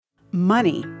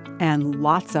money, and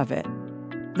lots of it.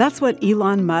 That's what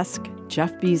Elon Musk,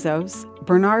 Jeff Bezos,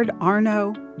 Bernaud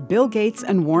Arnault, Bill Gates,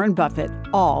 and Warren Buffett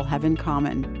all have in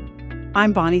common.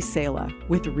 I'm Bonnie Sala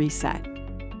with Reset.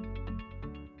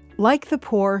 Like the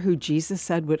poor who Jesus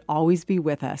said would always be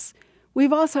with us,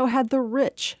 we've also had the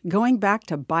rich, going back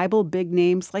to Bible big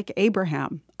names like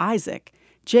Abraham, Isaac,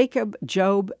 Jacob,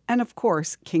 Job, and of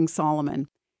course, King Solomon.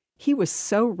 He was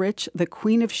so rich, the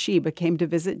Queen of Sheba came to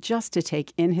visit just to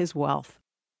take in his wealth.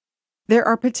 There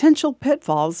are potential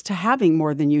pitfalls to having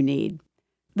more than you need.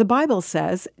 The Bible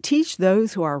says, "Teach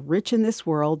those who are rich in this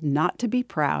world not to be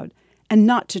proud and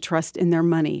not to trust in their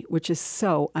money, which is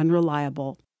so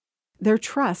unreliable." Their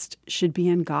trust should be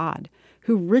in God,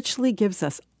 who richly gives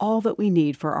us all that we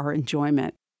need for our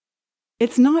enjoyment.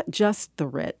 It's not just the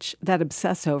rich that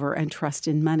obsess over and trust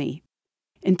in money.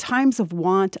 In times of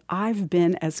want, I've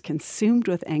been as consumed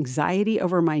with anxiety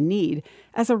over my need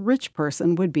as a rich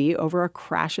person would be over a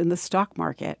crash in the stock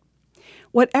market.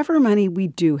 Whatever money we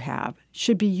do have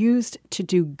should be used to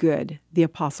do good, the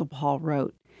Apostle Paul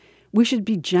wrote. We should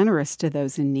be generous to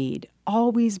those in need,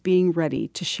 always being ready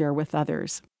to share with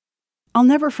others. I'll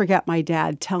never forget my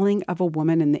dad telling of a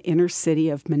woman in the inner city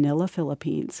of Manila,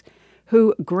 Philippines,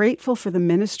 who, grateful for the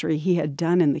ministry he had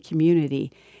done in the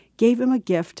community, gave him a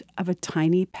gift of a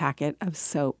tiny packet of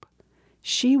soap.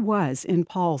 She was, in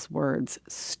Paul's words,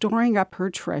 storing up her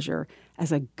treasure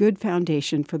as a good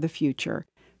foundation for the future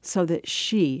so that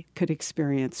she could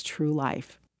experience true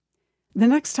life. The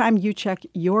next time you check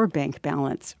your bank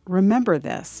balance, remember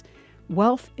this: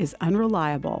 wealth is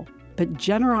unreliable, but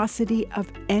generosity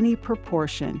of any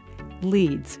proportion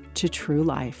leads to true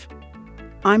life.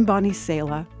 I'm Bonnie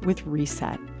Sala with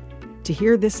Reset. To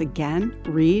hear this again,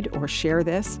 read or share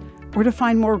this, or to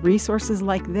find more resources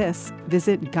like this,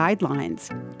 visit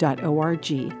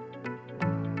guidelines.org.